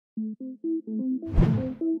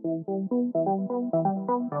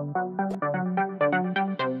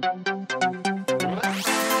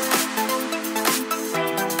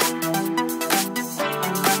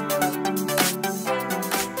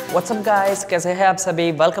WhatsApp guys, कैसे हैं आप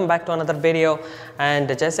सभी। Welcome back to another video.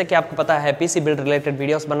 And जैसे कि आपको पता है, पीसी बिल्ड रिलेटेड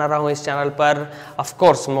वीडियोस बना रहा हूँ इस चैनल पर। Of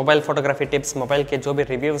course mobile photography tips, mobile के जो भी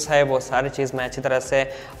रिव्यूज़ है वो सारी चीज़ मैं अच्छी तरह से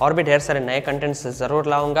और भी ढेर सारे नए कंटेंट्स ज़रूर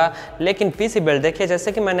लाऊंगा। लेकिन पीसी बिल्ड देखिए,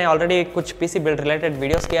 जैसे कि मैंने ऑलरेडी कुछ पीसी बिल्ड रिलेटेड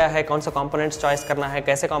वीडियोज़ किया है, कौन सा कंपोनेंट्स चॉइस करना है,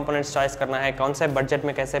 कैसे कंपोनेंट्स चॉइस करना है, कौन से बजट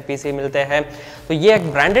में कैसे पीसी मिलते हैं। तो ये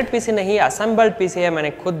एक ब्रांडेड पीसी नहीं, असेंबल्ड पीसी है।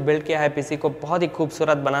 मैंने खुद बिल्ड किया है पीसी को, बहुत ही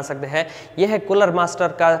खूबसूरत बना सकते हैं। ये है कूलर मास्टर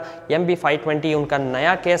का MB520, उनका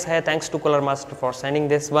नया केस है। Thanks to cooler master for sending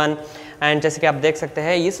this one. And जैसे कि आप देख सकते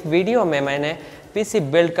हैं, इस वीडियो में मैंने पीसी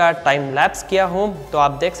बिल्ड का टाइम लैप्स किया हूं, तो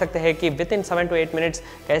आप देख सकते हैं कि विद इन 7 to 8 मिनट्स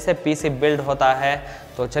कैसे पीसी बिल्ड होता है।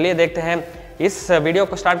 तो चलिए देखते हैं। इस वीडियो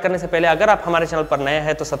को स्टार्ट करने से पहले अगर आप हमारे चैनल पर नए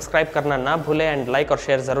हैं तो सब्सक्राइब करना ना भूलें एंड लाइक और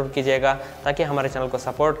शेयर ज़रूर कीजिएगा, ताकि हमारे चैनल को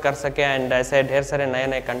सपोर्ट कर सके। एंड ऐसे ढेर सारे नए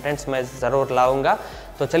नए कंटेंट्स मैं ज़रूर लाऊंगा।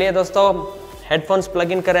 तो चलिए दोस्तों, हेडफोन्स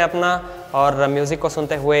प्लग इन करें अपना और म्यूज़िक को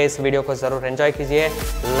सुनते हुए इस वीडियो को ज़रूर एंजॉय कीजिए।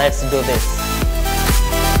 Let's do this.